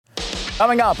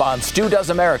Coming up on Stu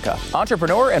Does America,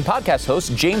 entrepreneur and podcast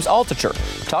host James Altucher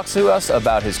talks to us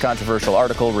about his controversial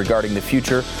article regarding the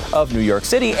future of New York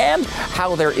City and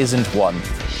how there isn't one.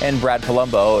 And Brad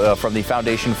Palumbo from the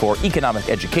Foundation for Economic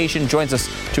Education joins us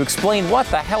to explain what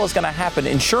the hell is going to happen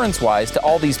insurance-wise to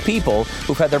all these people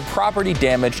who've had their property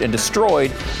damaged and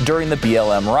destroyed during the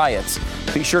BLM riots.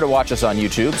 Be sure to watch us on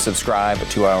YouTube, subscribe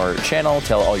to our channel,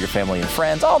 tell all your family and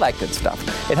friends, all that good stuff.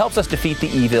 It helps us defeat the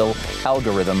evil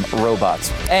algorithm robots.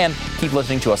 And keep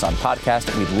listening to us on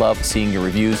podcast. We'd love seeing your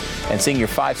reviews and seeing your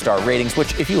 5-star ratings,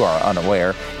 which, if you are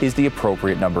unaware, is the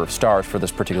appropriate number of stars for this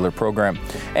particular program.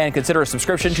 And consider a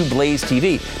subscription to Blaze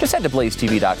TV. Just head to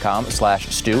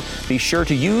blazetv.com/Stu. Be sure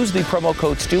to use the promo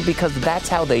code Stu because that's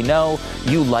how they know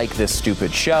you like this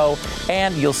stupid show,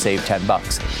 and you'll save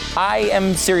 $10. I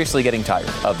am seriously getting tired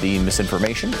of the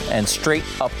misinformation and straight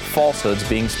up falsehoods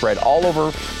being spread all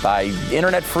over by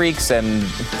internet freaks and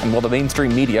the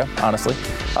mainstream media, honestly.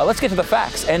 Let's get to the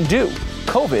facts and do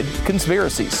COVID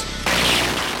conspiracies.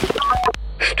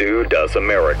 Stu Does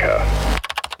America.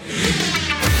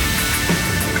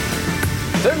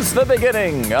 Since the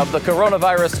beginning of the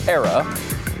coronavirus era,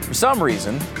 for some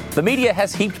reason, the media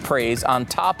has heaped praise on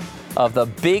top of the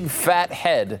big fat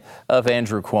head of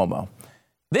Andrew Cuomo.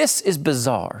 This is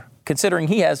bizarre, considering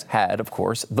he has had, of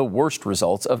course, the worst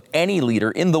results of any leader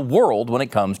in the world when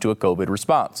it comes to a COVID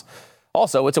response.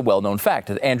 Also, it's a well-known fact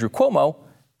that Andrew Cuomo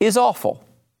is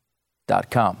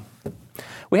awful.com.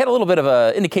 We had a little bit of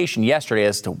an indication yesterday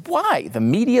as to why the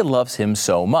media loves him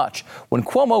so much when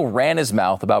Cuomo ran his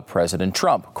mouth about President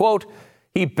Trump. Quote,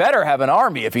 "He better have an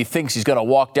army if he thinks he's going to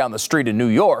walk down the street in New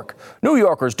York. New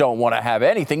Yorkers don't want to have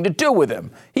anything to do with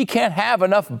him. He can't have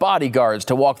enough bodyguards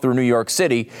to walk through New York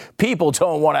City. People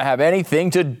don't want to have anything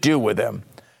to do with him."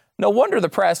 No wonder the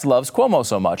press loves Cuomo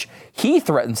so much. He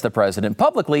threatens the president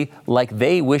publicly like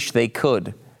they wish they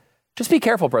could. Just be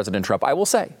careful, President Trump, I will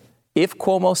say. If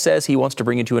Cuomo says he wants to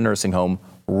bring you to a nursing home,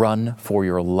 run for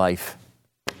your life.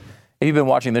 If you've been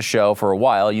watching this show for a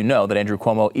while, you know that Andrew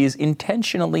Cuomo is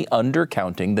intentionally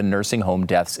undercounting the nursing home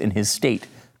deaths in his state,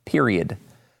 period.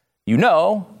 You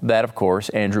know that, of course,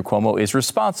 Andrew Cuomo is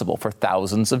responsible for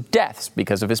thousands of deaths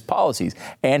because of his policies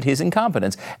and his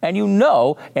incompetence. And you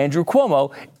know Andrew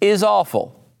Cuomo is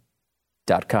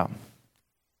awful.com.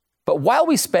 But while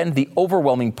we spend the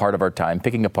overwhelming part of our time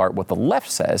picking apart what the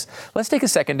left says, let's take a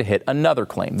second to hit another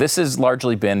claim. This has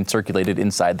largely been circulated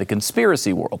inside the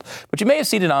conspiracy world, but you may have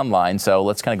seen it online, so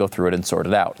let's kind of go through it and sort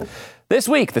it out. This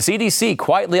week, the CDC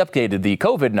quietly updated the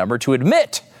COVID number to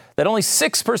admit that only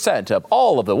 6% of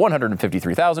all of the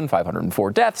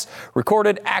 153,504 deaths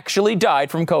recorded actually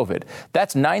died from COVID.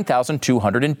 That's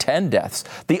 9,210 deaths.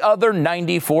 The other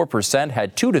 94%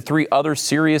 had 2 to 3 other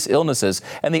serious illnesses,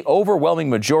 and the overwhelming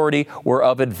majority were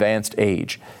of advanced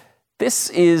age. This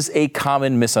is a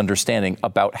common misunderstanding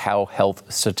about how health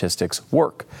statistics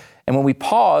work. And when we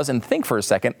pause and think for a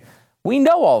second, we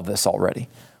know all of this already.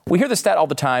 We hear the stat all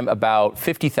the time about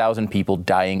 50,000 people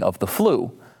dying of the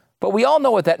flu. But we all know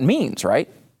what that means, right?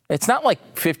 It's not like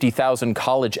 50,000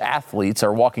 college athletes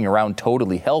are walking around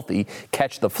totally healthy,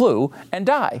 catch the flu, and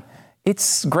die.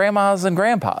 It's grandmas and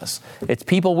grandpas. It's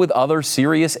people with other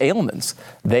serious ailments.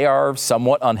 They are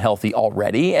somewhat unhealthy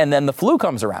already, and then the flu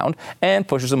comes around and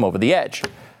pushes them over the edge.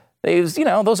 Those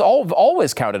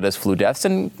always counted as flu deaths,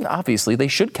 and obviously they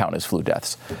should count as flu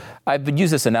deaths. I've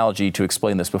used this analogy to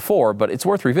explain this before, but it's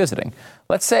worth revisiting.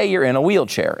 Let's say you're in a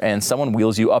wheelchair and someone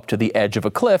wheels you up to the edge of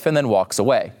a cliff and then walks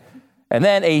away. And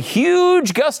then a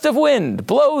huge gust of wind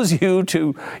blows you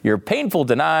to your painful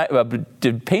demise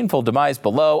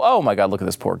below. Oh my God, look at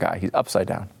this poor guy. He's upside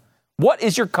down. What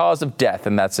is your cause of death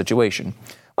in that situation?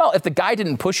 Well, if the guy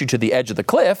didn't push you to the edge of the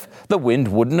cliff, the wind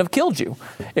wouldn't have killed you.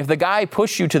 If the guy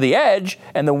pushed you to the edge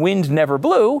and the wind never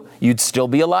blew, you'd still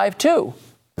be alive too.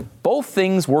 Both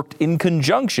things worked in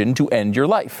conjunction to end your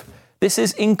life. This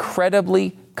is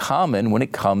incredibly common when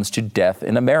it comes to death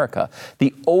in America.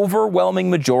 The overwhelming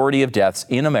majority of deaths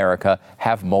in America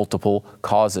have multiple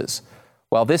causes.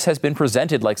 While this has been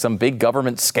presented like some big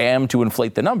government scam to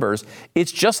inflate the numbers,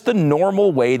 it's just the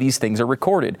normal way these things are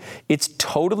recorded. It's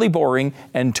totally boring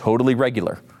and totally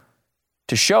regular.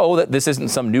 To show that this isn't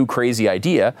some new crazy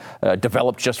idea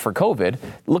developed just for COVID,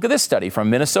 look at this study from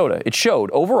Minnesota. It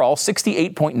showed overall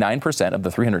 68.9% of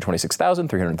the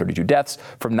 326,332 deaths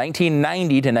from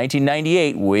 1990 to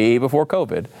 1998, way before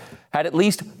COVID, had at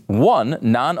least one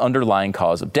non-underlying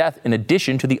cause of death in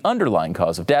addition to the underlying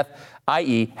cause of death,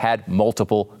 i.e. had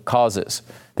multiple causes.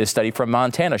 This study from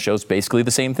Montana shows basically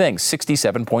the same thing.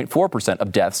 67.4%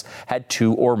 of deaths had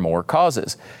 2 or more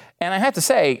causes. And I have to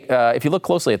say, if you look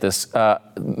closely at this,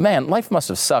 man, life must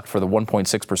have sucked for the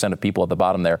 1.6% of people at the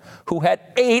bottom there who had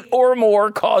 8 or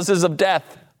more causes of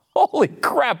death. Holy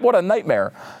crap, what a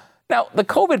nightmare. Now, the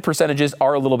COVID percentages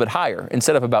are a little bit higher.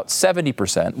 Instead of about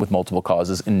 70% with multiple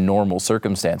causes in normal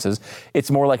circumstances,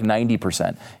 it's more like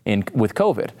 90% with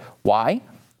COVID. Why?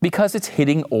 Because it's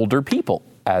hitting older people,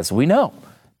 as we know.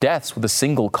 Deaths with a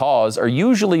single cause are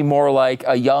usually more like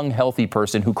a young, healthy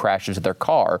person who crashes their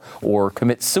car or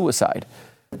commits suicide.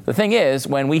 The thing is,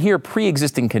 when we hear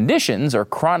pre-existing conditions or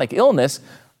chronic illness,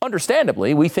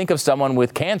 understandably, we think of someone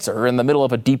with cancer in the middle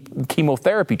of a deep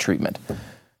chemotherapy treatment.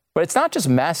 But it's not just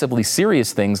massively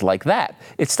serious things like that.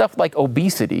 It's stuff like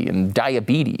obesity and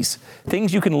diabetes,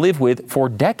 things you can live with for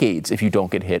decades if you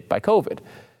don't get hit by COVID.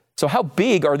 So how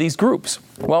big are these groups?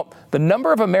 Well, the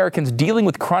number of Americans dealing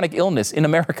with chronic illness in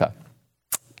America,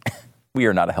 we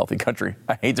are not a healthy country.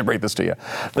 I hate to break this to you.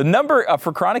 The number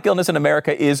for chronic illness in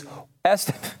America is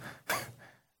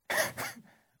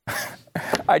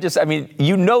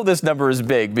you know this number is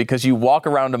big because you walk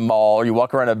around a mall or you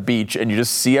walk around a beach and you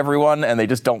just see everyone and they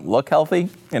just don't look healthy,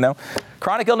 you know?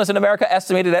 Chronic illness in America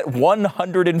estimated at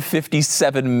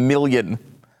 157 million.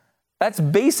 That's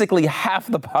basically half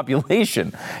the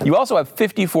population. You also have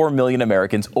 54 million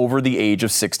Americans over the age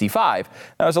of 65.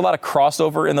 Now, there's a lot of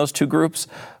crossover in those two groups,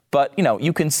 but, you know,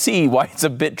 you can see why it's a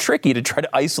bit tricky to try to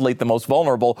isolate the most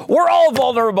vulnerable. We're all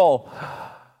vulnerable.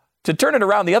 To turn it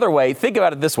around the other way, think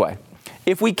about it this way.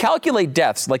 If we calculate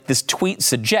deaths like this tweet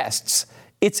suggests,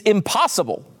 it's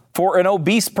impossible for an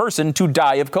obese person to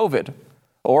die of COVID,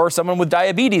 or someone with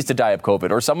diabetes to die of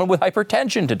COVID, or someone with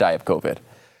hypertension to die of COVID.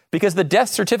 Because the death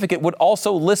certificate would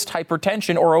also list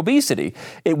hypertension or obesity.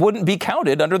 It wouldn't be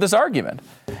counted under this argument.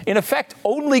 In effect,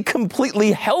 only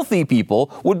completely healthy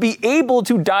people would be able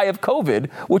to die of COVID,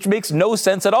 which makes no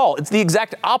sense at all. It's the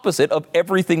exact opposite of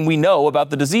everything we know about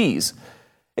the disease.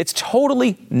 It's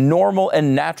totally normal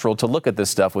and natural to look at this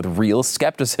stuff with real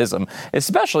skepticism,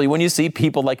 especially when you see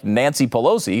people like Nancy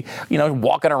Pelosi, you know,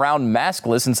 walking around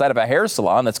maskless inside of a hair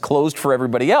salon that's closed for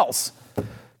everybody else.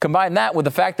 Combine that with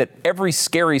the fact that every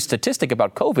scary statistic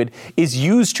about COVID is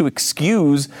used to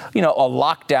excuse, you know, a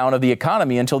lockdown of the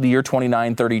economy until the year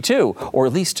 2932, or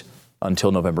at least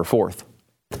until November 4th.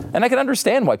 And I can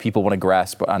understand why people want to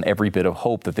grasp on every bit of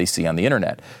hope that they see on the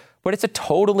internet. But it's a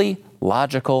totally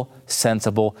logical,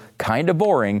 sensible, kind of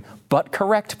boring, but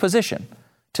correct position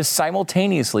to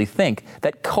simultaneously think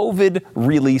that COVID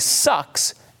really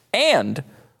sucks and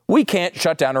we can't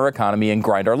shut down our economy and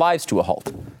grind our lives to a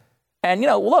halt. And, you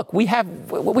know, look,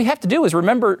 what we have to do is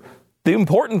remember the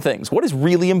important things. What is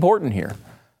really important here?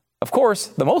 Of course,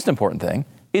 the most important thing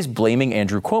is blaming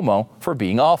Andrew Cuomo for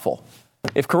being awful.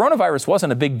 If coronavirus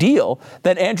wasn't a big deal,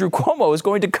 then Andrew Cuomo is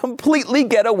going to completely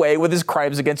get away with his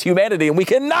crimes against humanity, and we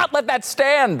cannot let that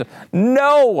stand.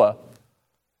 No.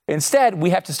 Instead,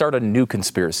 we have to start a new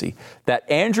conspiracy that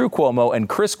Andrew Cuomo and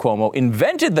Chris Cuomo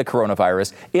invented the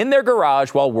coronavirus in their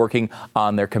garage while working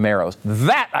on their Camaros.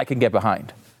 That I can get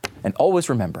behind. And always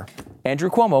remember,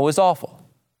 Andrew Cuomo is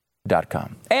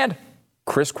awful.com and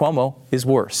Chris Cuomo is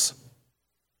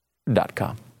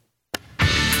worse.com.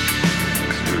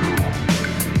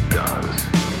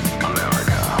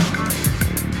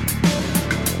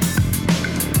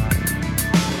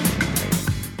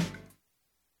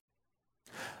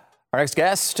 Our next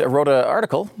guest wrote an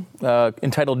article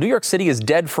entitled "New York City is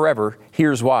Dead Forever.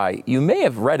 Here's Why." You may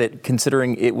have read it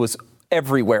considering it was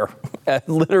everywhere,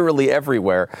 literally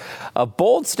everywhere. A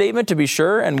bold statement, to be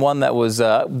sure, and one that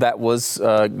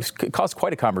caused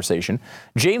quite a conversation.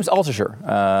 James Altucher,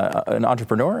 an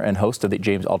entrepreneur and host of the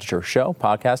James Altucher Show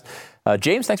podcast.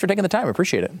 James, thanks for taking the time. I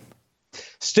appreciate it.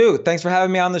 Stu, thanks for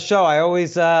having me on the show. I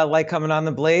always like coming on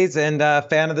The Blaze and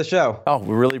fan of the show. Oh,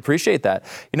 we really appreciate that.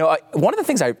 You know, one of the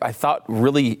things I thought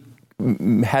really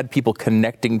had people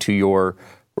connecting to your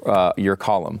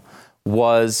column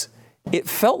was it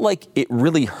felt like it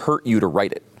really hurt you to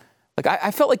write it. Like I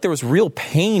felt like there was real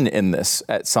pain in this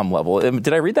at some level.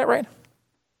 Did I read that right?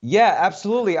 Yeah,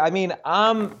 absolutely. I mean,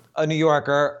 I'm a New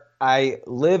Yorker. I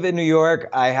live in New York.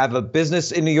 I have a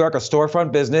business in New York, a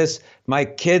storefront business. My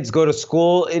kids go to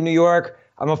school in New York.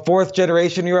 I'm a fourth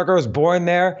generation New Yorker. I was born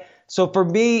there. So for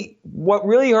me, what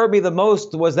really hurt me the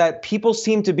most was that people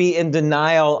seem to be in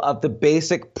denial of the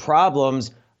basic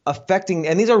problems affecting,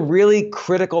 and these are really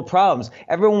critical problems.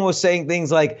 Everyone was saying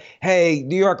things like, hey,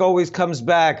 New York always comes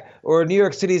back, or New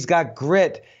York City's got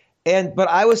grit. But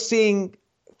I was seeing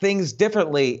things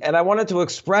differently. And I wanted to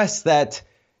express that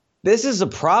this is a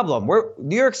problem.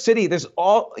 New York City, there's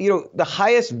the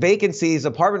highest vacancies,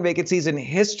 apartment vacancies in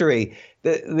history.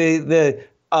 The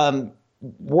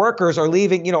workers are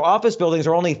leaving. Office buildings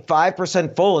are only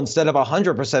 5% full instead of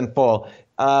 100% full.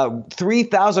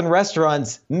 3,000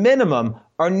 restaurants minimum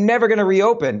are never going to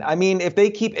reopen. I mean, if they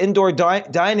keep indoor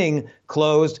dining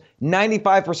closed,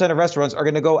 95% of restaurants are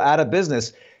going to go out of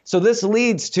business. So this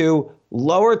leads to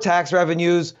lower tax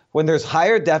revenues when there's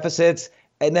higher deficits,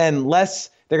 and then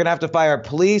they're going to have to fire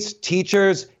police,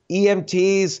 teachers,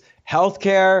 EMTs,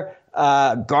 healthcare,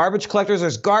 garbage collectors.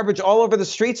 There's garbage all over the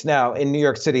streets now in New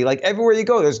York City. Like everywhere you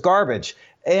go, there's garbage.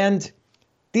 And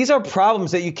these are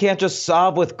problems that you can't just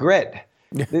solve with grit.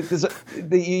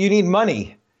 You need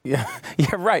money. Yeah,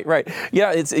 right.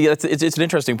 Yeah, it's an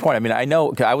interesting point. I mean, I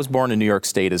know I was born in New York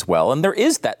State as well, and there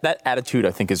is that attitude,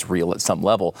 I think, is real at some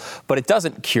level, but it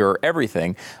doesn't cure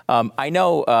everything. I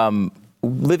know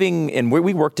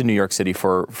we worked in New York City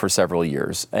for several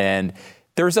years, and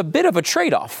there's a bit of a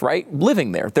trade-off, right?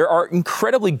 Living there. There are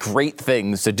incredibly great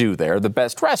things to do there. The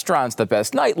best restaurants, the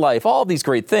best nightlife, all these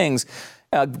great things,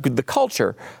 the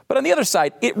culture. But on the other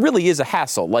side, it really is a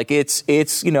hassle. Like it's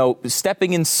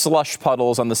stepping in slush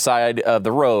puddles on the side of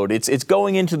the road. It's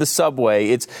going into the subway.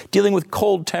 It's dealing with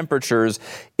cold temperatures.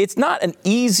 It's not an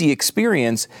easy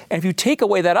experience. And if you take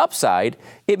away that upside,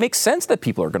 it makes sense that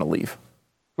people are going to leave.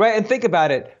 Right. And think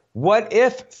about it. What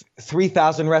if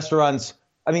 3,000 restaurants,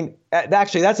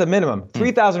 actually, that's a minimum.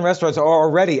 3,000 restaurants are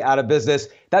already out of business.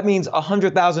 That means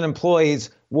 100,000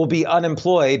 employees will be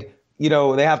unemployed. They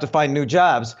have to find new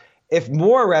jobs. If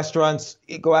more restaurants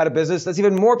go out of business, that's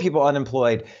even more people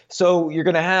unemployed. So you're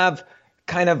going to have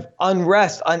kind of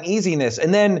unrest, uneasiness.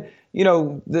 And then,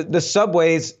 the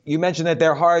subways, you mentioned that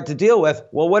they're hard to deal with.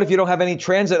 Well, what if you don't have any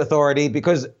transit authority?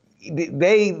 Because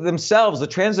they themselves, the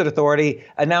transit authority,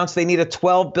 announced they need a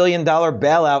 $12 billion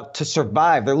bailout to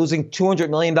survive. They're losing $200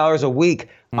 million a week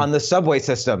on the subway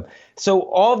system. So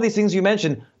all of these things you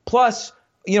mentioned, plus,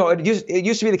 it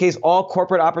used to be the case all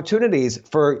corporate opportunities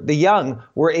for the young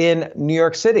were in New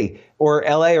York City or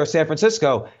LA or San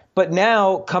Francisco. But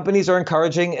now companies are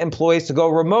encouraging employees to go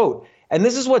remote. And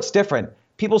this is what's different.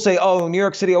 People say, oh, New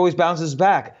York City always bounces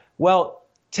back. Well,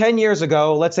 10 years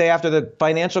ago, let's say after the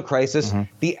financial crisis,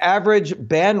 the average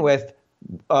bandwidth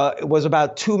was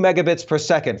about 2 megabits per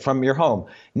second from your home.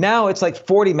 Now it's like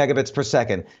 40 megabits per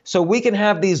second. So we can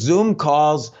have these Zoom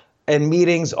calls and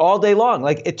meetings all day long.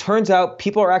 Like it turns out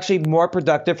people are actually more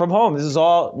productive from home. This is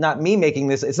all not me making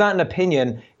this. It's not an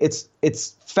opinion.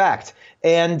 It's fact.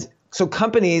 And so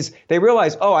companies, they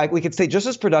realize, we could stay just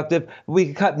as productive. We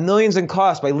could cut millions in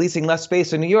costs by leasing less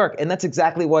space in New York. And that's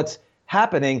exactly what's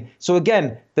happening. So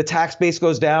again, the tax base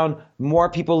goes down, more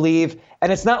people leave.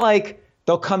 And it's not like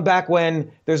they'll come back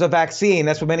when there's a vaccine.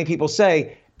 That's what many people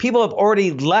say. People have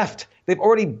already left. They've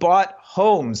already bought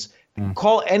homes.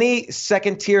 Call any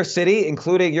second-tier city,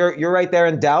 including you're right there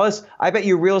in Dallas. I bet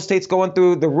you real estate's going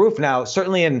through the roof now.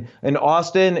 Certainly in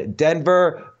Austin,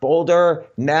 Denver, Boulder,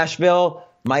 Nashville,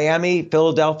 Miami,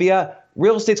 Philadelphia.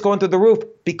 Real estate's going through the roof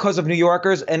because of New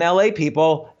Yorkers and LA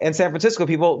people and San Francisco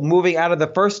people moving out of the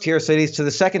first-tier cities to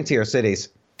the second-tier cities.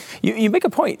 You make a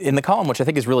point in the column, which I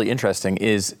think is really interesting,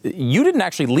 is you didn't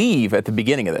actually leave at the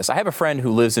beginning of this. I have a friend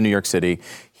who lives in New York City.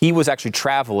 He was actually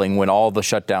traveling when all the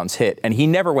shutdowns hit, and he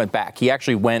never went back. He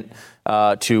actually went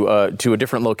to a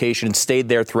different location and stayed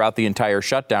there throughout the entire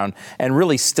shutdown and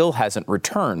really still hasn't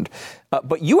returned.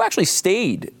 But you actually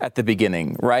stayed at the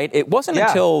beginning, right? It wasn't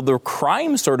until the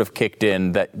crime sort of kicked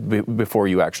in that before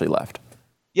you actually left.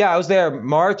 Yeah, I was there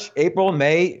March, April,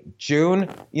 May, June.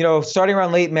 Starting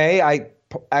around late May, I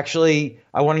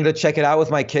wanted to check it out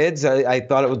with my kids. I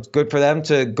thought it was good for them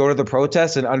to go to the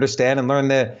protests and understand and learn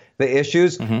the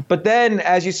issues. But then,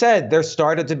 as you said, there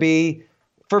started to be,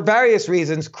 for various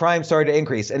reasons, crime started to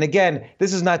increase. And again,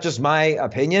 this is not just my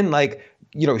opinion. Like,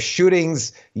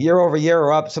 shootings year over year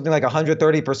are up something like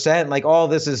 130%. Like all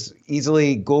this is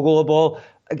easily Googleable.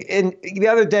 And the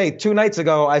other day, 2 nights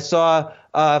ago, I saw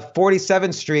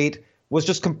 47th Street was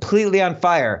just completely on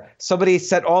fire. Somebody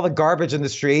set all the garbage in the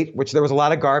street, which there was a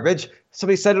lot of garbage.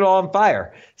 Somebody set it all on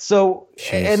fire. So,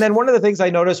 and then one of the things I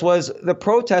noticed was the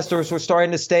protesters were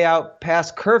starting to stay out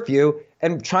past curfew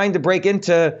and trying to break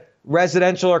into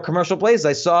residential or commercial places.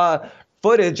 I saw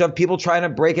footage of people trying to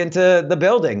break into the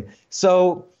building.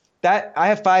 So that, I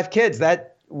have 5 kids.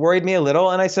 That worried me a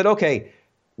little. And I said, okay,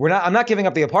 I'm not giving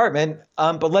up the apartment,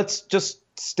 but let's just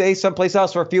stay someplace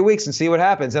else for a few weeks and see what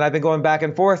happens. And I've been going back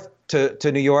and forth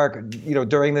to New York,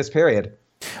 during this period.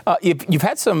 You've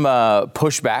had some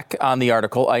pushback on the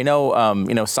article. I know,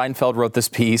 Seinfeld wrote this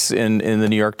piece in the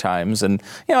New York Times, and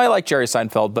I like Jerry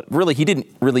Seinfeld, but really he didn't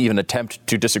really even attempt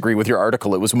to disagree with your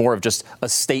article. It was more of just a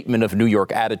statement of New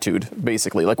York attitude,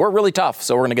 basically. Like, we're really tough,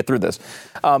 so we're going to get through this.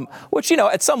 Which,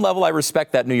 at some level, I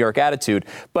respect that New York attitude,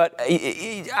 but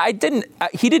he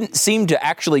didn't seem to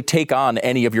actually take on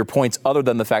any of your points other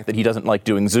than the fact that he doesn't like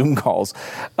doing Zoom calls.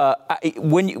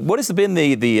 What has been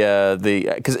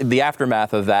the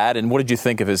aftermath of that, and what did you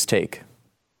think of his take?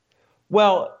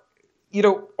 Well,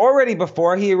 already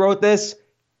before he wrote this,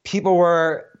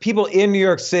 people in New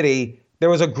York City, there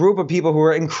was a group of people who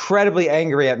were incredibly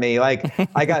angry at me. Like,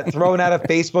 I got thrown out of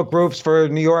Facebook groups for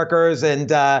New Yorkers,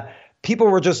 and people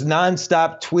were just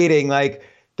nonstop tweeting like,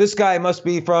 this guy must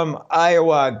be from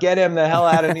Iowa. Get him the hell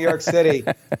out of New York City.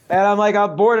 And I'm like,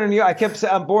 I'm born in New York. I kept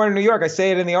saying, I'm born in New York. I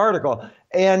say it in the article.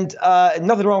 And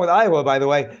nothing wrong with Iowa, by the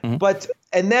way. Mm-hmm.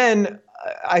 And then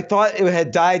I thought it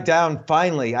had died down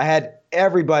finally. I had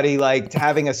everybody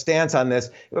having a stance on this.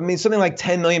 I mean, something like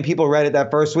 10 million people read it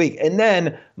that first week. And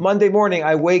then Monday morning,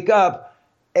 I wake up,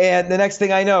 and the next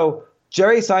thing I know,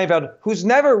 Jerry Seinfeld, who's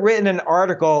never written an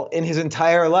article in his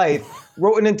entire life,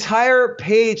 wrote an entire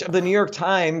page of the New York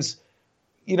Times,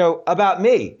 about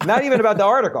me, not even about the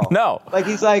article. No. Like,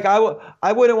 he's like,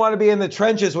 I wouldn't want to be in the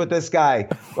trenches with this guy.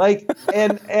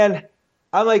 And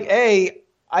I'm like, hey,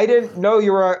 I didn't know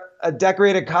you were a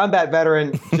decorated combat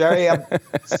veteran, Jerry. I'm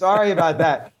sorry about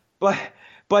that. But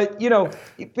I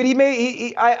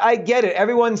get it.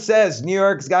 Everyone says New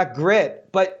York's got grit,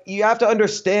 but you have to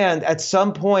understand at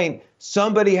some point,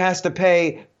 somebody has to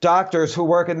pay doctors who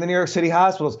work in the New York City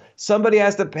hospitals. Somebody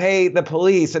has to pay the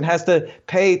police and has to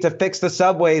pay to fix the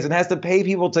subways and has to pay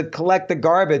people to collect the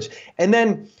garbage. And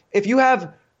then if you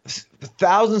have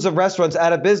thousands of restaurants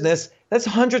out of business, that's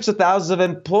hundreds of thousands of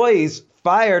employees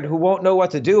fired who won't know what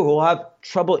to do, who will have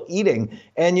trouble eating.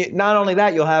 And not only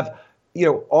that, you'll have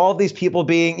all these people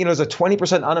being, there's a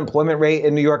 20% unemployment rate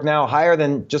in New York now, higher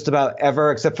than just about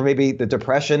ever, except for maybe the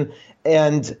Depression.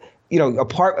 And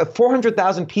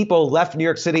 400,000 people left New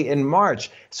York City in March.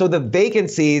 So the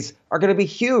vacancies are going to be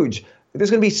huge. There's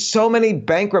going to be so many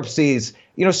bankruptcies.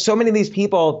 So many of these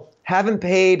people haven't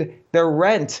paid their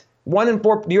rent. 1 in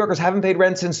 4 New Yorkers haven't paid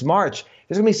rent since March.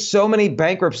 There's going to be so many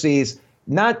bankruptcies,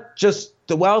 not just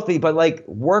the wealthy, but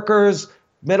workers,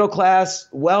 middle class,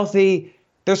 wealthy.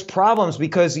 There's problems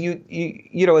because then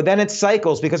it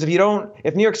cycles, because if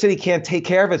New York City can't take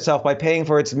care of itself by paying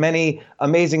for its many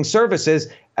amazing services,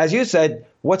 as you said,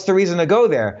 what's the reason to go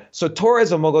there? So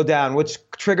tourism will go down, which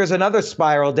triggers another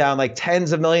spiral down, like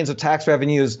tens of millions of tax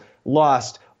revenues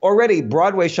lost. Already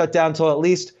Broadway shut down till at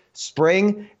least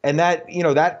spring. And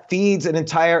that feeds an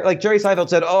entire, like Jerry Seinfeld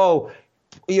said,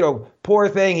 poor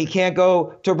thing, he can't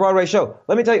go to a Broadway show.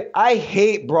 Let me tell you, I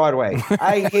hate Broadway.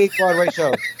 I hate Broadway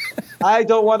shows. I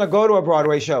don't want to go to a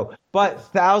Broadway show, but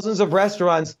thousands of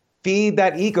restaurants feed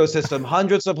that ecosystem.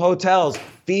 Hundreds of hotels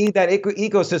feed that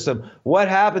ecosystem. What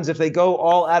happens if they go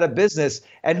all out of business?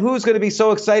 And who's going to be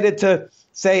so excited to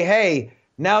say, hey,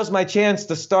 now's my chance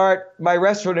to start my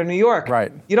restaurant in New York?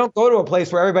 Right. You don't go to a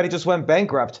place where everybody just went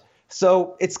bankrupt.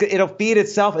 So it'll feed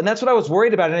itself. And that's what I was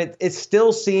worried about. And it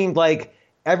still seemed like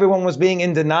everyone was being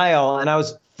in denial, and I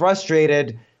was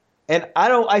frustrated. And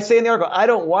I say in the article, I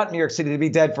don't want New York City to be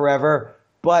dead forever,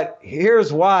 but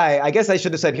here's why. I guess I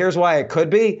should have said, here's why it could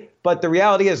be. But the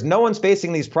reality is no one's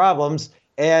facing these problems.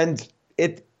 And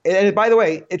by the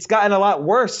way, it's gotten a lot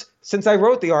worse since I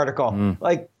wrote the article.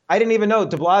 Like, I didn't even know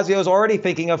de Blasio's already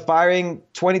thinking of firing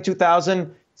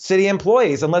 22,000 city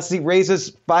employees unless he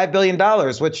raises $5 billion,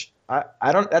 which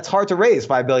that's hard to raise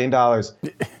 $5 billion.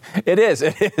 It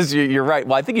is. You're right.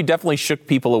 Well, I think you definitely shook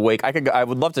people awake. I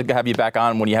would love to have you back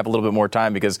on when you have a little bit more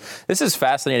time, because this is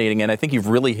fascinating. And I think you've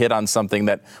really hit on something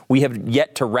that we have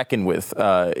yet to reckon with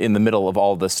in the middle of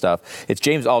all of this stuff. It's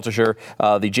James Altucher.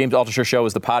 The James Altucher Show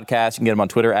is the podcast. You can get him on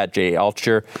Twitter at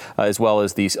 @JALtucher, as well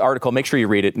as the article. Make sure you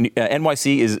read it.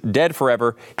 NYC is dead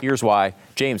forever. Here's why.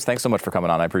 James, thanks so much for coming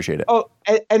on. I appreciate it. Oh,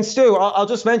 and Stu, I'll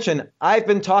just mention, I've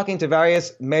been talking to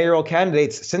various mayoral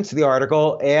candidates since the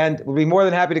article, and would be more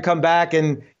than happy to come back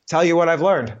and tell you what I've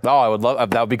learned. Oh, I would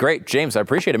love that. Would be great. James, I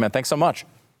appreciate it, man. Thanks so much.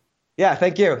 Yeah,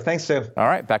 thank you. Thanks, Stu. All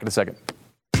right, back in a second.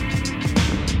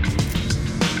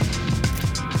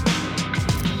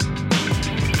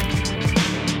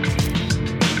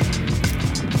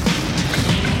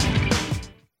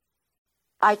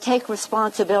 I take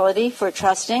responsibility for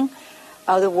trusting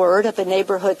the word of a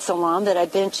neighborhood salon that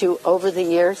I've been to over the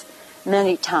years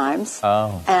many times.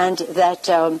 Oh. And that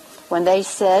when they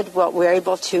said, well, we're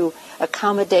able to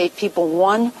accommodate people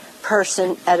one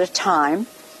person at a time,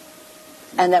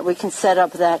 and that we can set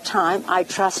up that time. I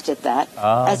trusted that.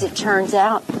 As it turns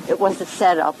out, it was a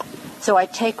setup. So I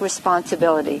take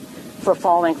responsibility for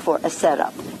falling for a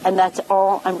setup. And that's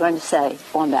all I'm going to say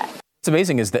on that. What's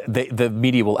amazing is that the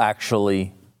media will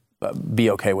actually be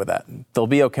okay with that. They'll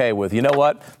be okay with, you know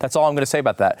what? That's all I'm going to say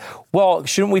about that. Well,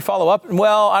 shouldn't we follow up?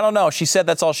 Well, I don't know. She said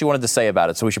that's all she wanted to say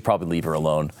about it, so we should probably leave her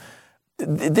alone.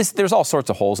 There's all sorts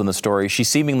of holes in the story. She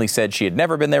seemingly said she had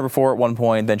never been there before at one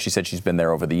point. Then she said she's been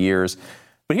there over the years.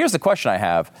 But here's the question I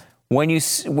have. When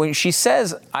she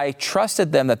says, I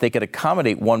trusted them that they could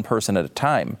accommodate one person at a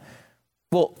time,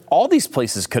 well, all these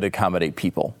places could accommodate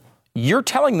people. You're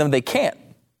telling them they can't.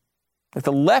 If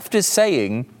the left is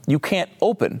saying you can't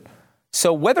open.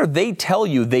 So whether they tell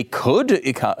you they could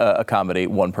accommodate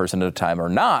one person at a time or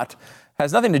not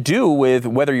has nothing to do with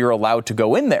whether you're allowed to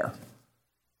go in there.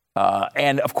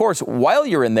 And of course, while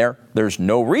you're in there, there's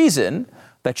no reason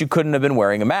that you couldn't have been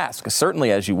wearing a mask,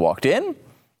 certainly as you walked in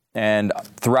and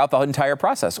throughout the entire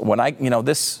process. When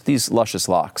these luscious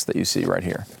locks that you see right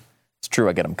here, it's true,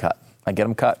 I get them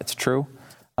cut. It's true.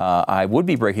 I would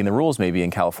be breaking the rules maybe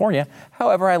in California.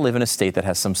 However, I live in a state that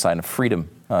has some sign of freedom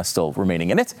still remaining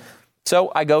in it.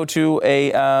 So I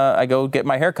go get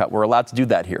my hair cut. We're allowed to do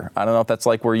that here. I don't know if that's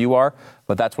like where you are,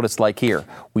 but that's what it's like here.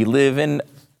 We live in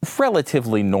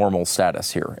relatively normal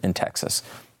status here in Texas.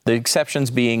 The exceptions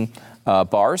being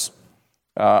bars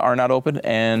are not open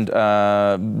and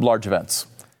large events.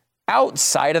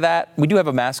 Outside of that, we do have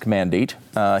a mask mandate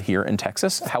here in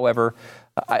Texas. However,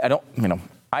 I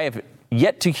have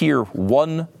yet to hear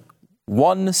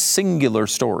one singular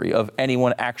story of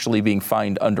anyone actually being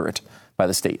fined under it by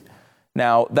the state.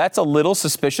 Now, that's a little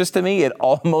suspicious to me. It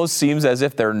almost seems as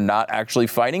if they're not actually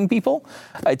fighting people.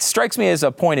 It strikes me as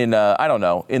a point in,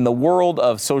 in the world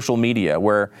of social media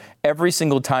where every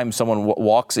single time someone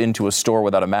walks into a store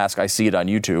without a mask, I see it on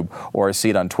YouTube or I see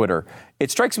it on Twitter.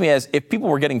 It strikes me as if people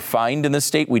were getting fined in this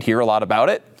state, we'd hear a lot about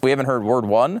it. We haven't heard word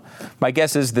one. My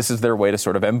guess is this is their way to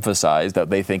sort of emphasize that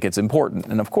they think it's important.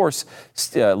 And of course,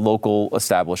 local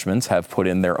establishments have put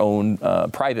in their own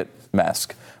private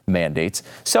mask mandates.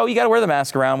 So you got to wear the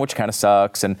mask around, which kind of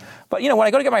sucks. But when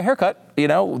I go to get my hair cut,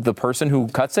 the person who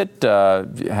cuts it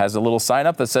has a little sign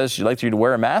up that says she'd like you to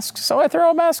wear a mask. So I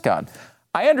throw a mask on.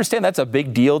 I understand that's a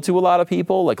big deal to a lot of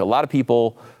people. Like a lot of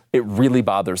people, it really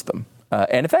bothers them.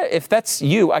 And if that's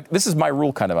you, this is my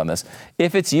rule kind of on this.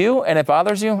 If it's you and it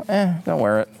bothers you, don't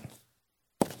wear it.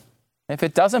 If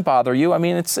it doesn't bother you,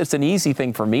 it's an easy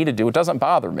thing for me to do. It doesn't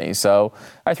bother me. So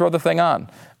I throw the thing on.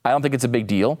 I don't think it's a big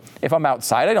deal. If I'm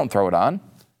outside, I don't throw it on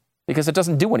because it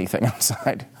doesn't do anything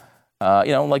outside.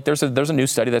 There's a new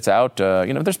study that's out.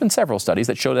 There's been several studies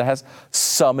that show that it has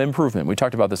some improvement. We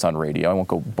talked about this on radio. I won't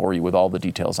go bore you with all the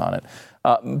details on it.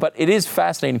 But it is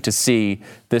fascinating to see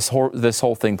this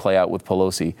whole thing play out with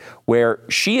Pelosi, where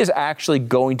she is actually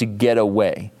going to get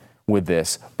away with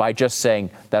this by just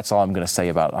saying, that's all I'm going to say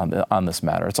about on this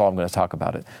matter. It's all I'm going to talk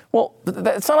about it. Well,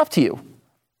 it's not up to you.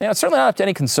 It's certainly not up to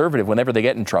any conservative whenever they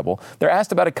get in trouble. They're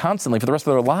asked about it constantly for the rest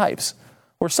of their lives.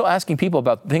 We're still asking people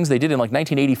about things they did in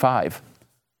 1985.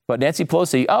 But Nancy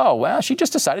Pelosi, she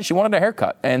just decided she wanted a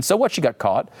haircut. And so what? She got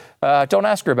caught. Don't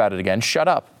ask her about it again. Shut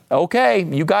up. Okay,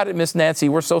 you got it, Miss Nancy.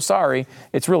 We're so sorry.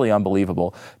 It's really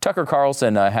unbelievable. Tucker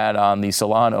Carlson had on the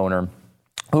salon owner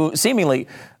who seemingly,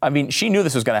 she knew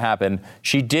this was going to happen.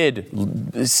 She did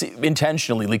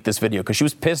intentionally leak this video because she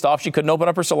was pissed off she couldn't open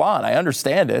up her salon. I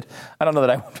understand it. I don't know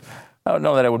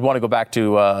that I would want to go back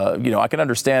to, I can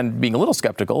understand being a little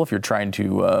skeptical if you're trying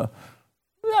to, I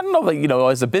don't know that,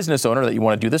 as a business owner that you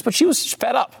want to do this, but she was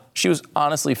fed up. She was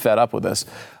honestly fed up with this.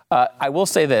 I will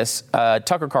say this,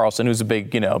 Tucker Carlson, who's a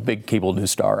big cable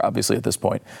news star, obviously at this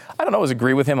point, I don't always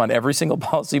agree with him on every single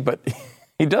policy, but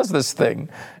he does this thing,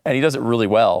 and he does it really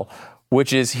well,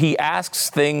 which is he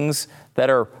asks things that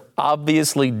are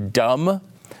obviously dumb,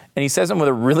 and he says them with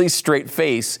a really straight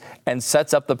face and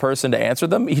sets up the person to answer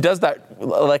them. He does that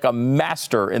like a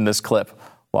master in this clip.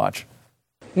 Watch.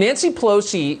 Nancy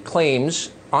Pelosi claims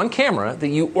on camera that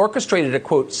you orchestrated a,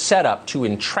 quote, setup to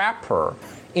entrap her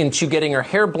into getting her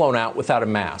hair blown out without a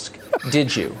mask.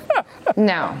 Did you?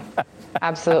 No.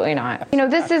 Absolutely not.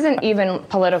 This isn't even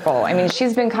political.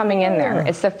 She's been coming in there.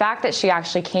 It's the fact that she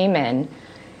actually came in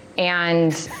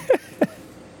and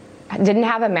didn't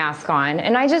have a mask on.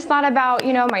 And I just thought about,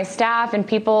 my staff and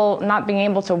people not being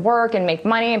able to work and make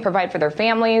money and provide for their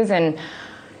families. And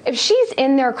if she's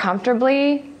in there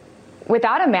comfortably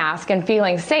without a mask and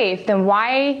feeling safe, then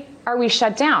why are we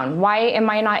shut down? Why am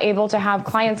I not able to have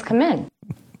clients come in?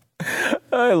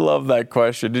 I love that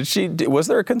question. Was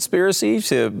there a conspiracy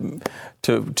to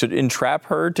entrap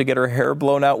her to get her hair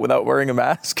blown out without wearing a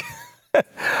mask?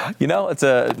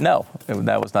 It's no.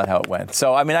 That was not how it went.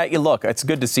 So, I mean, look, it's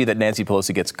good to see that Nancy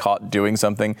Pelosi gets caught doing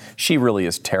something. She really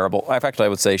is terrible. Actually, I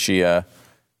would say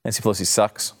Nancy Pelosi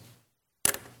sucks.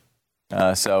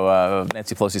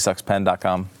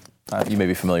 NancyPelosiSucksPen.com. You may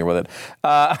be familiar with it.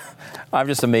 I'm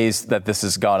just amazed that this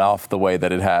has gone off the way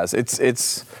that it has.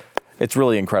 It's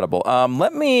really incredible.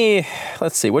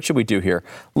 Let's see. What should we do here?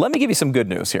 Let me give you some good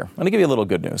news here. Let me give you a little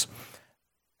good news.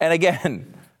 And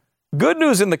again, good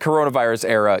news in the coronavirus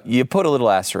era, you put a little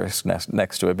asterisk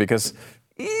next to it because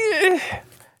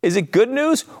is it good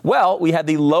news? Well, we had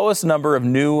the lowest number of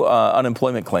new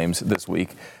unemployment claims this week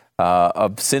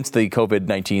since the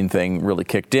COVID-19 thing really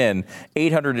kicked in,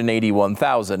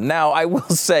 881,000. Now, I will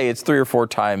say it's 3 or 4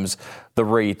 times the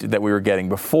rate that we were getting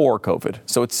before COVID.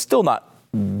 So it's still not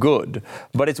good,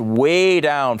 but it's way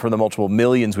down from the multiple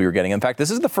millions we were getting. In fact, this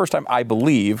is the first time, I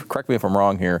believe, correct me if I'm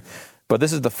wrong here, but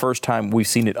this is the first time we've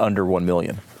seen it under 1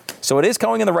 million. So it is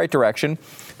going in the right direction.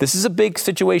 This is a big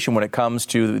situation when it comes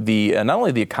to the not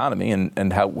only the economy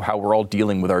and how we're all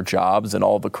dealing with our jobs and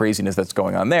all the craziness that's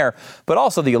going on there, but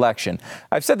also the election.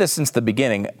 I've said this since the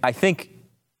beginning. I think,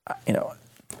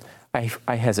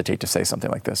 I hesitate to say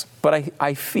something like this, but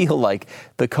I feel like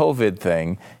the COVID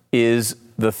thing is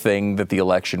the thing that the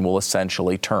election will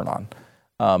essentially turn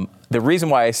on. The reason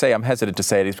why I say I'm hesitant to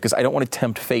say it is because I don't want to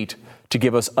tempt fate to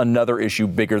give us another issue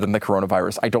bigger than the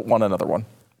coronavirus. I don't want another one.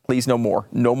 Please, no more.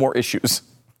 No more issues.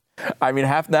 I mean,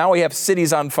 now we have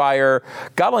cities on fire.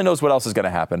 God only knows what else is going to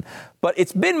happen. But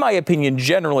it's been my opinion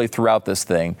generally throughout this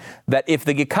thing that if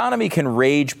the economy can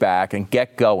rage back and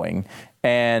get going,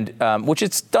 and which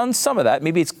it's done some of that,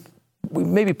 we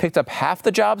maybe picked up half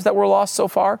the jobs that were lost so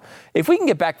far. If we can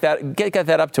get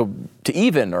that up to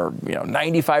even or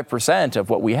 95% of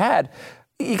what we had,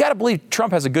 you got to believe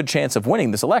Trump has a good chance of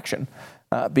winning this election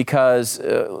because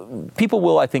people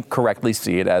will, I think, correctly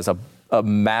see it as a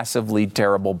massively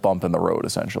terrible bump in the road,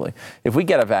 essentially. If we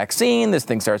get a vaccine, this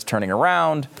thing starts turning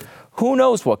around, who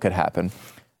knows what could happen.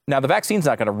 Now, the vaccine's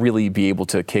not going to really be able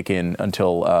to kick in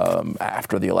until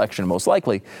after the election, most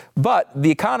likely. But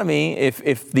the economy,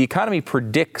 if the economy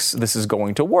predicts this is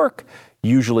going to work,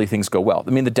 usually things go well.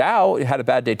 I mean, the Dow had a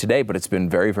bad day today, but it's been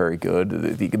very, very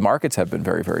good. The markets have been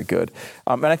very, very good.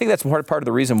 And I think that's part of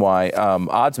the reason why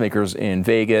odds makers in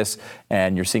Vegas,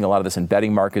 and you're seeing a lot of this in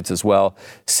betting markets as well,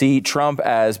 see Trump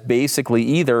as basically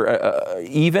either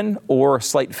even or a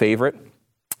slight favorite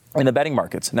in the betting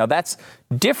markets. Now, that's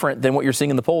different than what you're seeing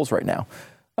in the polls right now.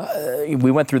 We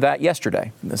went through that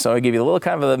yesterday. So I gave you a little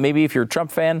kind of maybe if you're a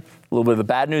Trump fan, a little bit of the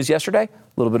bad news yesterday, a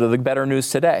little bit of the better news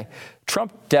today.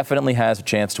 Trump definitely has a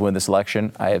chance to win this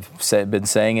election. I have been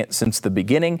saying it since the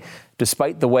beginning.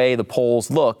 Despite the way the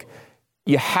polls look,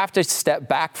 you have to step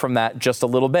back from that just a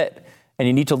little bit. And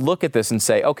you need to look at this and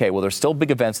say, okay, well, there's still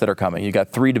big events that are coming. You've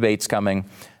got 3 debates coming.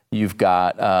 You've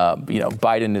got,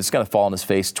 Biden is going to fall on his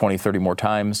face 20, 30 more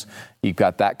times. You've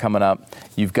got that coming up.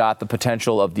 You've got the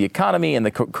potential of the economy and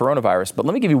the coronavirus. But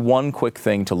let me give you one quick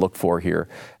thing to look for here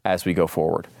as we go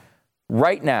forward.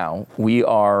 Right now, we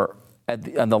are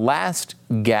on the last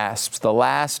gasps, the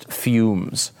last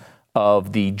fumes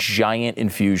of the giant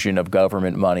infusion of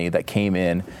government money that came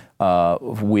in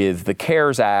with the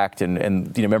CARES Act.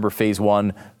 And remember phase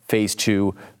 1, phase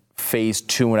 2, phase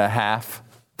 2.5.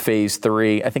 Phase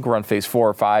 3, I think we're on phase 4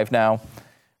 or 5 now,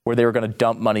 where they were going to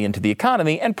dump money into the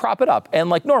economy and prop it up. And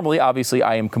like normally, obviously,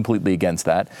 I am completely against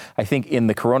that. I think in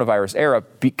the coronavirus era,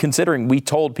 considering we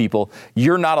told people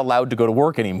you're not allowed to go to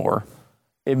work anymore,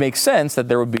 it makes sense that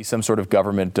there would be some sort of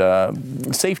government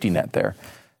safety net there.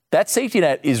 That safety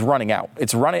net is running out.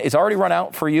 It's already run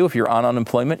out for you if you're on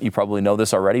unemployment. You probably know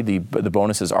this already. The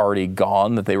bonus is already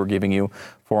gone that they were giving you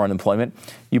for unemployment.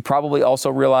 You probably also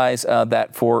realize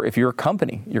that if you're a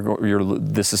company,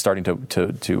 this is starting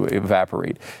to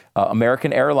evaporate.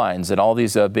 American Airlines and all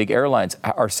these big airlines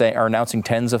are announcing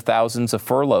tens of thousands of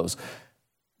furloughs.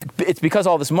 It's because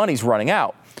all this money's running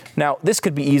out. Now, this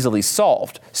could be easily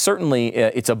solved. Certainly,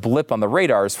 it's a blip on the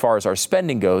radar as far as our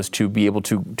spending goes to be able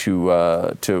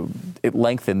to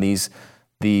lengthen these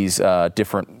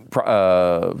different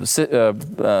problems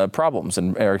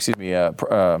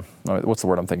what's the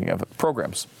word I'm thinking of?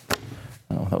 Programs.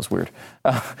 Oh, that was weird.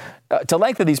 To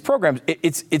lengthen these programs,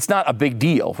 it's not a big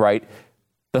deal, right?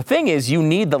 The thing is, you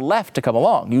need the left to come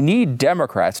along. You need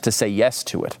Democrats to say yes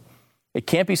to it. It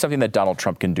can't be something that Donald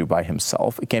Trump can do by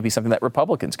himself. It can't be something that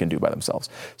Republicans can do by themselves.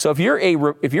 So if you're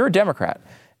a Democrat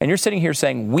and you're sitting here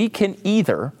saying we can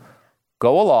either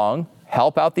go along,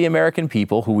 help out the American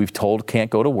people who we've told can't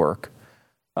go to work,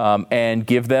 and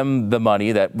give them the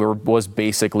money that was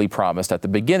basically promised at the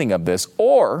beginning of this,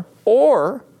 or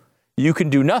you can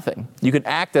do nothing. You can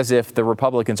act as if the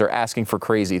Republicans are asking for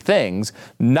crazy things,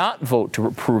 not vote to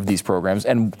approve these programs,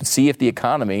 and see if the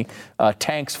economy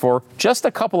tanks for just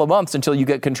a couple of months until you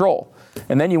get control.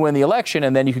 And then you win the election,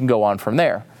 and then you can go on from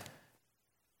there.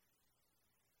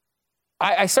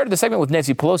 I started the segment with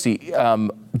Nancy Pelosi.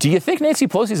 Do you think Nancy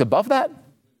Pelosi is above that?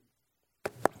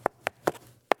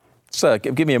 So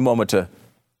give me a moment to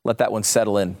let that one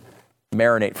settle in,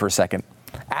 marinate for a second.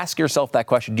 Ask yourself that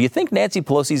question. Do you think Nancy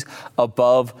Pelosi's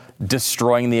above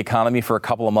destroying the economy for a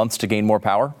couple of months to gain more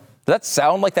power? Does that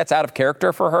sound like that's out of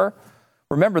character for her?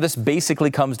 Remember, this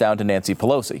basically comes down to Nancy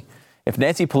Pelosi. If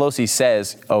Nancy Pelosi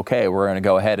says, okay, we're going to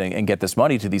go ahead and get this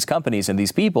money to these companies and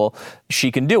these people, she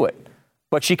can do it.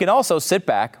 But she can also sit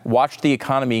back, watch the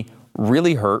economy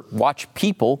really hurt, watch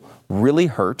people really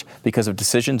hurt because of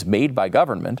decisions made by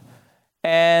government,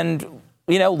 and,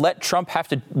 let Trump have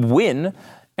to win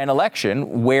an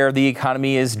election where the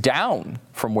economy is down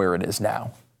from where it is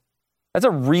now. That's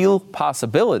a real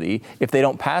possibility if they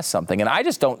don't pass something. And I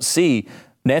just don't see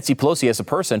Nancy Pelosi as a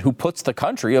person who puts the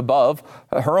country above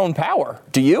her own power.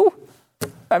 Do you?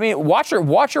 I mean, watch her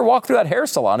walk through that hair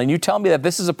salon, and you tell me that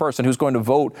this is a person who's going to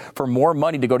vote for more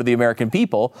money to go to the American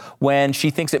people when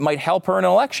she thinks it might help her in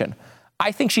an election.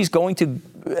 I think she's going to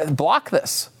block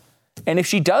this. And if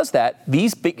she does that,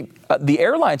 the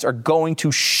airlines are going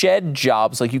to shed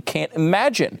jobs like you can't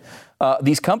imagine.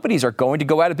 These companies are going to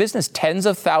go out of business. Tens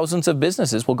of thousands of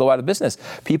businesses will go out of business.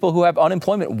 People who have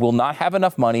unemployment will not have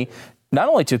enough money, not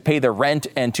only to pay their rent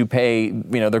and to pay,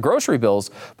 their grocery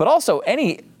bills, but also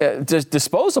any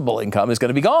disposable income is going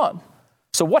to be gone.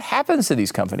 So what happens to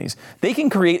these companies? They can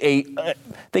create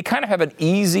they kind of have an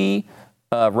easy,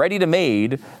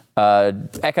 ready-to-made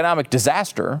economic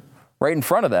disaster right in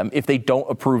front of them if they don't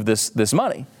approve this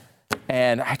money.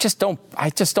 And I just don't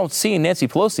see Nancy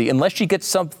Pelosi, unless she gets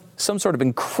some sort of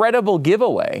incredible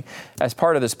giveaway as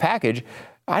part of this package,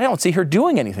 I don't see her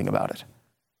doing anything about it.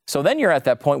 So then you're at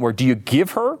that point where, do you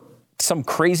give her some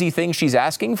crazy thing she's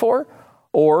asking for,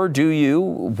 or do you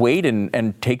wait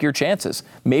and take your chances?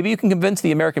 Maybe you can convince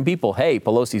the American people, hey,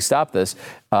 Pelosi, stop this.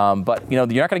 But you're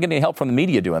not going to get any help from the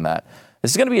media doing that.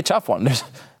 This is going to be a tough one.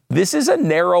 This is a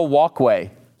narrow walkway.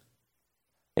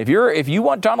 If you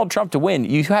want Donald Trump to win,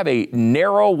 you have a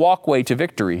narrow walkway to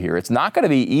victory here. It's not going to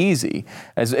be easy.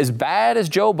 As bad as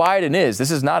Joe Biden is,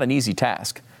 this is not an easy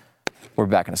task. We're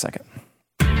back in a second.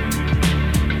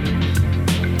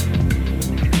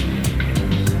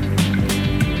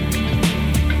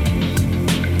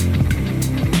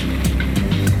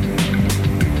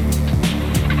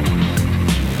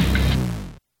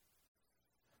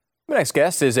 My next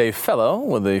guest is a fellow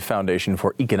with the Foundation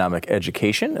for Economic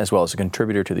Education, as well as a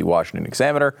contributor to the Washington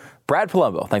Examiner, Brad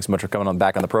Polumbo. Thanks so much for coming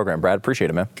back on the program, Brad. Appreciate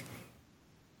it, man.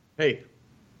 Hey.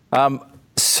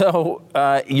 So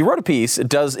you wrote a piece.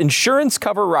 Does insurance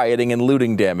cover rioting and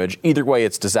looting damage? Either way,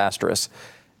 it's disastrous.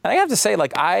 And I have to say,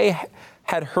 I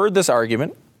had heard this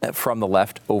argument from the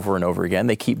left over and over again.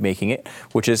 They keep making it,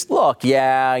 which is, look,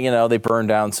 they burned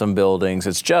down some buildings.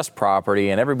 It's just property,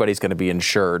 and everybody's going to be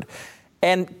insured.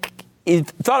 And he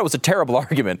thought it was a terrible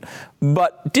argument,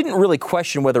 but didn't really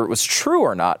question whether it was true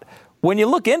or not. When you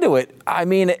look into it,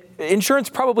 insurance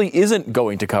probably isn't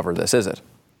going to cover this, is it?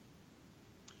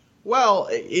 Well,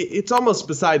 it's almost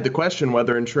beside the question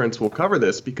whether insurance will cover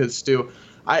this, because, Stu,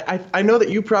 I know that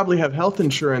you probably have health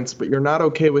insurance, but you're not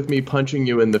okay with me punching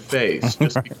you in the face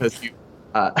just because you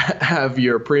have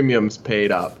your premiums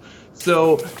paid up.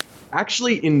 So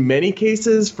actually, in many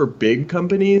cases, for big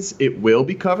companies, it will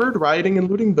be covered, rioting and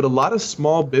looting, but a lot of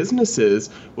small businesses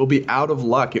will be out of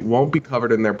luck. It won't be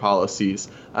covered in their policies.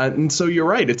 And so you're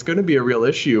right, it's going to be a real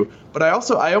issue. But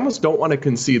I almost don't want to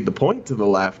concede the point to the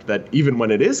left that even when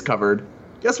it is covered,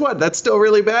 guess what? That's still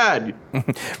really bad.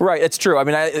 Right, it's true.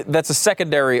 That's a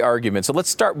secondary argument. So let's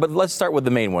start with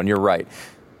the main one. You're right.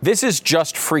 This is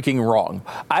just freaking wrong.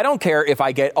 I don't care if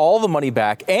I get all the money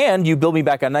back and you build me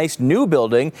back a nice new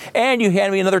building and you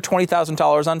hand me another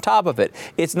 $20,000 on top of it.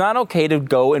 It's not okay to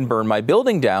go and burn my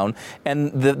building down.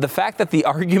 And the fact that the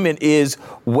argument is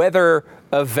whether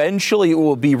eventually it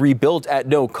will be rebuilt at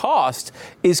no cost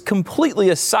is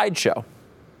completely a sideshow.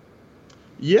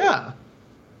 Yeah.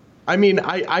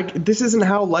 This isn't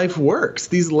how life works.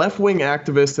 These left-wing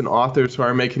activists and authors who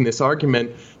are making this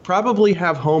argument probably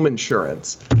have home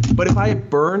insurance. But if I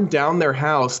burned down their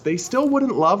house, they still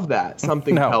wouldn't love that,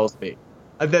 something tells me.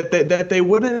 that they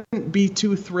wouldn't be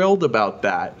too thrilled about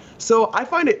that. So I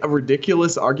find it a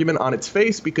ridiculous argument on its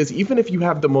face, because even if you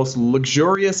have the most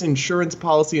luxurious insurance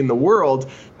policy in the world,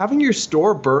 having your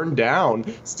store burned down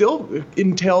still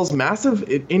entails massive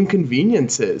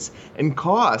inconveniences and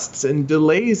costs and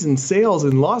delays in sales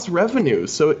and lost revenue.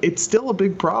 So it's still a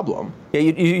big problem. Yeah,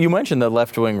 you mentioned the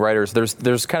left-wing writers.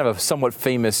 There's kind of a somewhat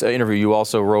famous interview you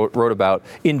also wrote about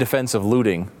in defense of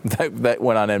looting that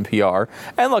went on NPR.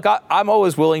 And look, I'm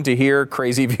always willing to hear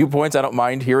crazy viewpoints. I don't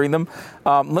mind hearing them.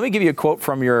 Let me give you a quote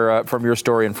from your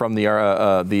story and from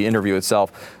the interview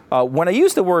itself. When I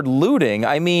use the word looting,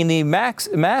 I mean the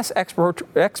mass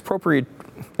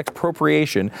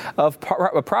expropriation of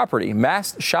property,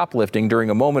 mass shoplifting during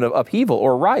a moment of upheaval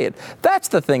or riot. That's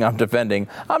the thing I'm defending.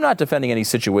 I'm not defending any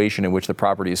situation in which the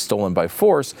property is stolen by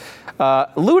force.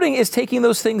 Looting is taking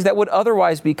those things that would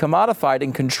otherwise be commodified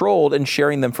and controlled and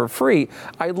sharing them for free.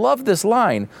 I love this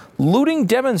line. Looting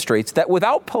demonstrates that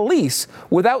without police,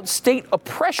 without state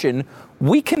oppression,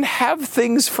 we can have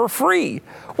things for free.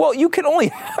 Well, you can only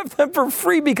have them for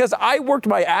free because I worked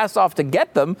my ass off to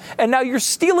get them, and now you're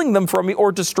stealing them from me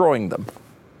or destroying them.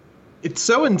 It's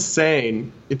so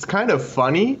insane. It's kind of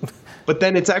funny, but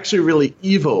then it's actually really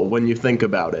evil when you think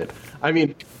about it. I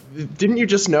mean, didn't you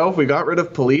just know if we got rid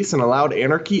of police and allowed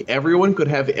anarchy, everyone could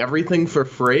have everything for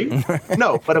free?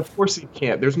 No, but of course you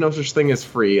can't. There's no such thing as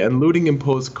free. And looting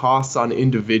imposed costs on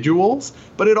individuals,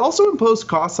 but it also imposed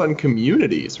costs on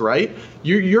communities, right?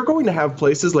 You're going to have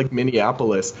places like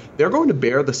Minneapolis. They're going to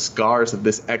bear the scars of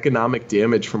this economic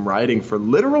damage from rioting for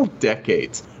literal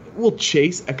decades. It will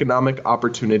chase economic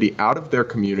opportunity out of their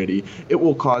community. It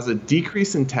will cause a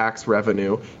decrease in tax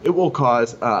revenue. It will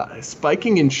cause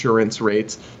spiking insurance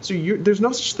rates. So there's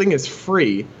no such thing as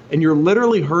free, and you're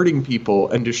literally hurting people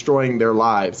and destroying their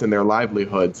lives and their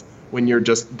livelihoods when you're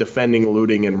just defending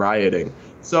looting and rioting.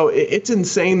 So it's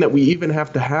insane that we even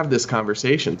have to have this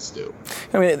conversation, Stu.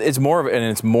 I mean, it's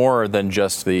more than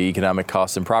just the economic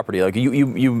costs and property. Like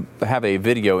you have a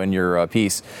video in your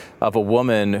piece of a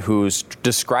woman who's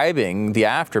describing the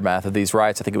aftermath of these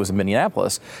riots. I think it was in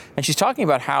Minneapolis, and she's talking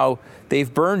about how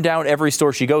they've burned down every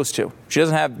store she goes to.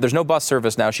 There's no bus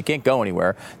service now. She can't go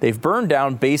anywhere. They've burned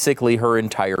down basically her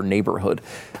entire neighborhood.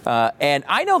 And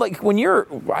I know, like,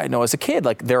 I know as a kid,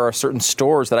 like, there are certain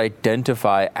stores that I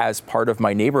identify as part of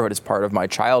my neighborhood, as part of my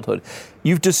childhood.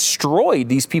 You've destroyed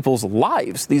these people's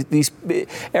lives.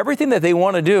 Everything that they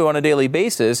want to do on a daily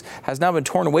basis has now been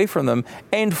torn away from them.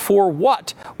 And for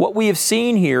what? What we have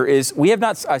seen here is we have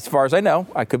not, as far as I know,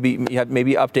 maybe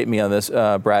update me on this,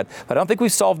 Brad, but I don't think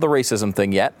we've solved the racism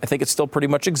thing yet. I think it still pretty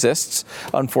much exists,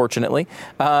 unfortunately.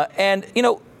 And, you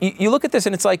know, you look at this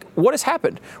and it's like, what has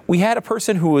happened? We had a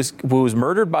person who was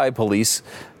murdered by police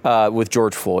with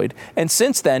George Floyd. And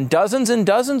since then, dozens and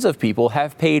dozens of people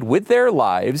have paid with their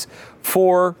lives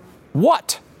for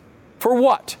what? For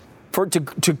what?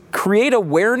 To create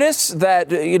awareness that,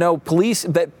 you know,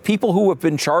 that people who have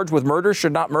been charged with murder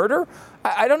should not murder?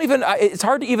 It's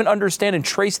hard to even understand and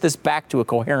trace this back to a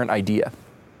coherent idea.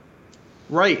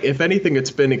 Right. If anything, it's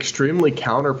been extremely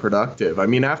counterproductive. I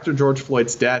mean, after George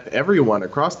Floyd's death, everyone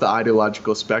across the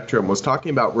ideological spectrum was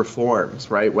talking about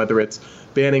reforms, right? Whether it's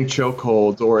banning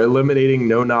chokeholds or eliminating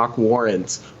no-knock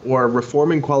warrants or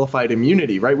reforming qualified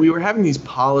immunity, right? We were having these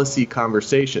policy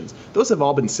conversations. Those have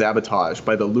all been sabotaged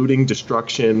by the looting,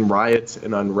 destruction, riots,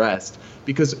 and unrest.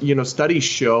 Because, you know, studies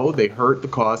show they hurt the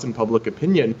cause and public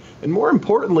opinion. And more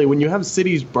importantly, when you have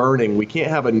cities burning, we can't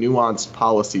have a nuanced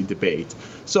policy debate.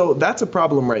 So that's a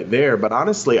problem right there. But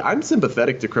honestly, I'm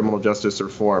sympathetic to criminal justice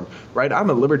reform, right?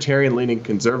 I'm a libertarian-leaning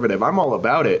conservative. I'm all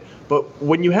about it. But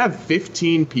when you have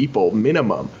 15 people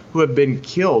minimum who have been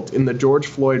killed in the George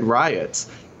Floyd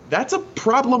riots, that's a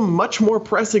problem much more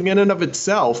pressing in and of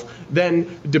itself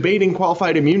than debating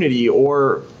qualified immunity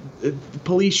or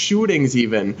police shootings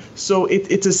even. So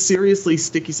it's a seriously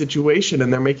sticky situation,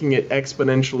 and they're making it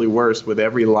exponentially worse with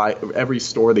every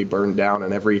store they burn down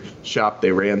and every shop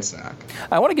they ransack.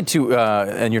 I want to get to,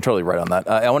 and you're totally right on that,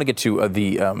 I want to get to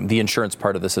the insurance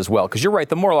part of this as well, because you're right,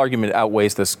 the moral argument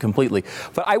outweighs this completely.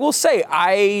 But I will say,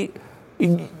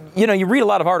 you know, you read a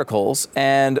lot of articles,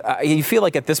 and you feel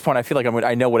like at this point,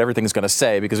 I know what everything's going to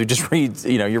say, because we just read,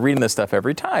 you know, you're reading this stuff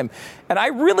every time. And I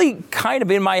really kind of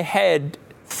in my head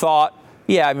thought,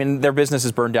 yeah, I mean, their business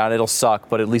is burned down. It'll suck,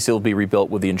 but at least it'll be rebuilt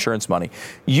with the insurance money.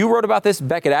 You wrote about this.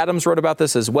 Beckett Adams wrote about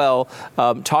this as well,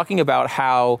 talking about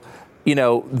how, you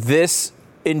know, this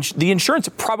the insurance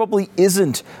probably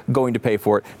isn't going to pay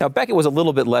for it. Now, Beckett was a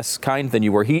little bit less kind than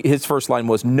you were. His first line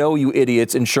was, "No, you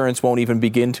idiots, insurance won't even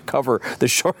begin to cover the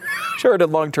short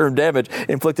and long-term damage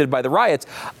inflicted by the riots."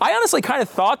 I honestly kind of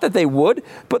thought that they would,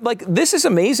 but like, this is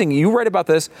amazing. You write about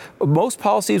this. Most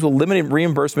policies will limit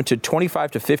reimbursement to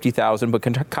 $25,000 to $50,000, but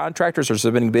contractors are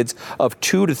submitting bids of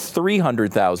 $200,000 to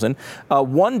 $300,000.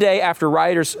 One day after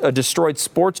rioters destroyed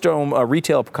Sports Dome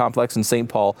retail complex in St.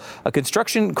 Paul, a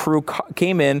construction crew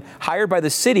came in, hired by the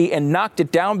city, and knocked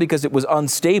it down because it was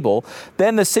unstable.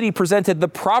 Then the city presented the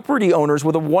property owners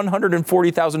with a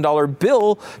 $140,000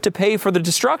 bill to pay for the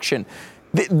destruction.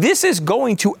 This is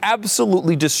going to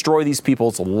absolutely destroy these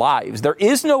people's lives. There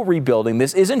is no rebuilding.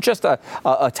 This isn't just a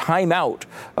timeout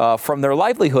from their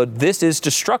livelihood. This is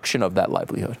destruction of that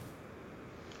livelihood.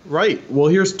 Right. Well,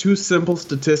 here's two simple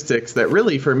statistics that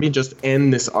really, for me, just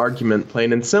end this argument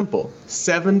plain and simple.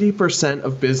 70%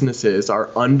 of businesses are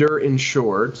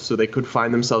underinsured, so they could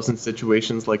find themselves in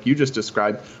situations like you just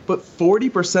described. But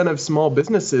 40% of small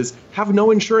businesses have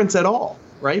no insurance at all,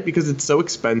 right? Because it's so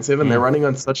expensive and they're running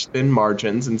on such thin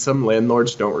margins, and some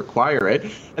landlords don't require it.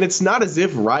 And it's not as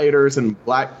if rioters and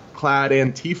black-clad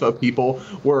Antifa people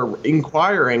were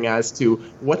inquiring as to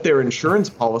what their insurance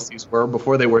policies were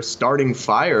before they were starting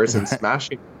fires and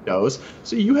smashing windows.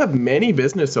 So you have many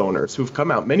business owners who've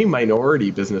come out, many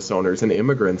minority business owners and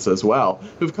immigrants as well,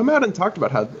 who've come out and talked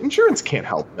about how insurance can't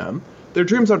help them. Their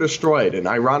dreams are destroyed, and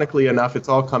ironically enough, it's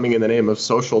all coming in the name of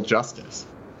social justice.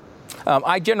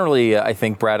 I generally, I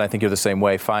think, Brad, I think you're the same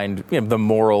way, find the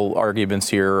moral arguments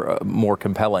here more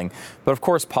compelling. But of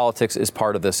course, politics is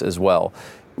part of this as well.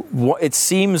 It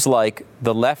seems like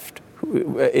the left,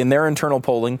 in their internal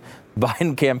polling,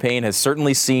 Biden campaign has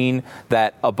certainly seen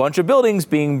that a bunch of buildings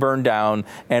being burned down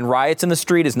and riots in the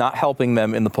street is not helping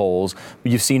them in the polls.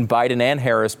 You've seen Biden and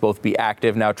Harris both be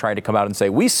active now, trying to come out and say,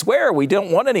 we swear we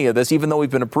don't want any of this, even though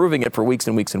we've been approving it for weeks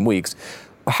and weeks and weeks.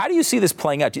 How do you see this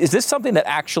playing out? Is this something that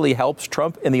actually helps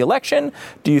Trump in the election?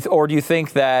 Or do you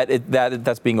think that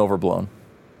that's being overblown?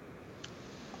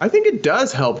 I think it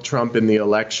does help Trump in the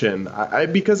election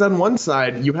because on one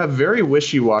side, you have very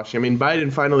wishy-washy. I mean,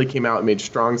 Biden finally came out and made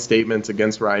strong statements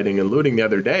against rioting and looting the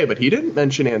other day, but he didn't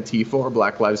mention Antifa or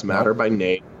Black Lives Matter by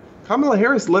name. Kamala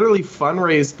Harris literally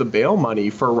fundraised the bail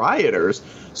money for rioters.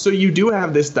 So you do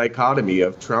have this dichotomy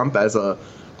of Trump as a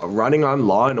running on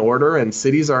law and order, and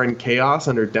cities are in chaos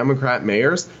under Democrat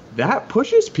mayors. That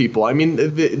pushes people. I mean,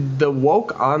 the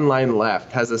woke online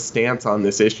left has a stance on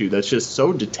this issue that's just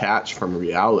so detached from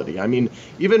reality. I mean,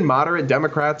 even moderate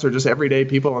Democrats or just everyday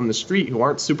people on the street who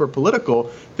aren't super political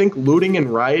think looting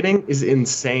and rioting is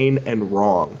insane and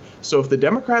wrong. So if the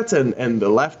Democrats and the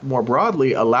left more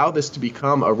broadly allow this to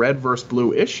become a red versus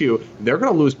blue issue, they're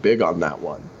going to lose big on that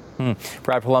one.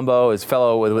 Brad Polumbo is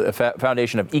fellow with the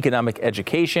Foundation of Economic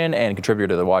Education and contributor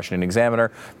to the Washington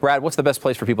Examiner. Brad, what's the best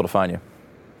place for people to find you?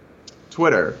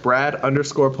 Twitter,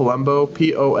 Brad_Polumbo,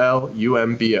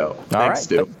 Polumbo. Thanks,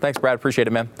 Stu. Thanks, Brad. Appreciate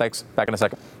it, man. Thanks. Back in a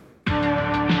second.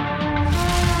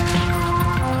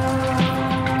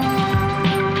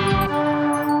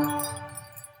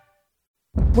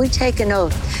 We take an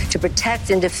oath to protect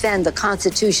and defend the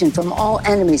Constitution from all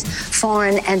enemies,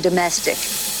 foreign and domestic.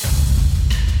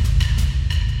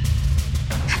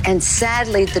 And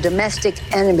sadly, the domestic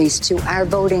enemies to our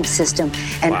voting system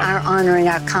and our honoring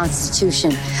our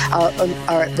Constitution are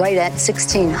right at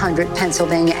 1600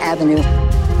 Pennsylvania Avenue.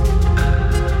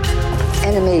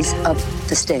 Enemies of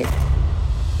the state.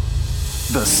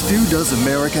 The Stu Does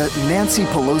America Nancy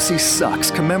Pelosi Sucks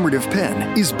commemorative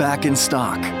pin is back in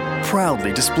stock.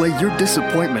 Proudly display your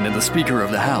disappointment in the Speaker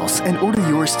of the House and order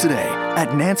yours today at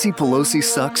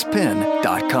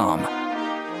nancypelosisuckspin.com.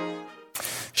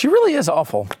 She really is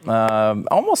awful,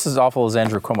 almost as awful as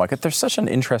Andrew Cuomo. There's such an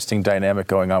interesting dynamic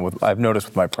going on I've noticed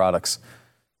with my products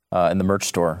in the merch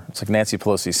store. It's like Nancy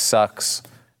Pelosi sucks,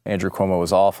 Andrew Cuomo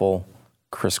is awful,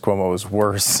 Chris Cuomo is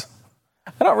worse.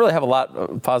 I don't really have a lot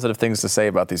of positive things to say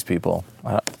about these people.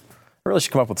 I really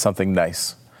should come up with something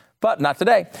nice. But not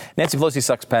today.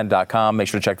 NancyPelosiSucksPen.com. Make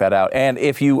sure to check that out. And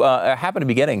if you happen to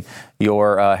be getting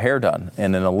your hair done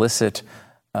in an illicit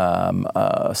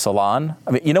salon,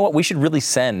 I mean, you know what? We should really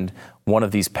send one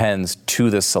of these pens to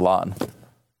this salon.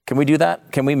 Can we do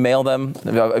that? Can we mail them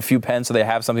a few pens so they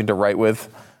have something to write with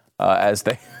as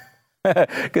they...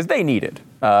 Because they need it.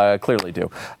 Clearly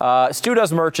do. Stu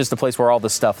Does Merch is the place where all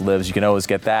this stuff lives. You can always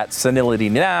get that. Senility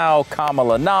Now,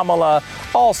 Kamala Namala,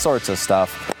 all sorts of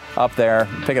stuff up there.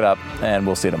 Pick it up, and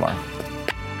we'll see you tomorrow.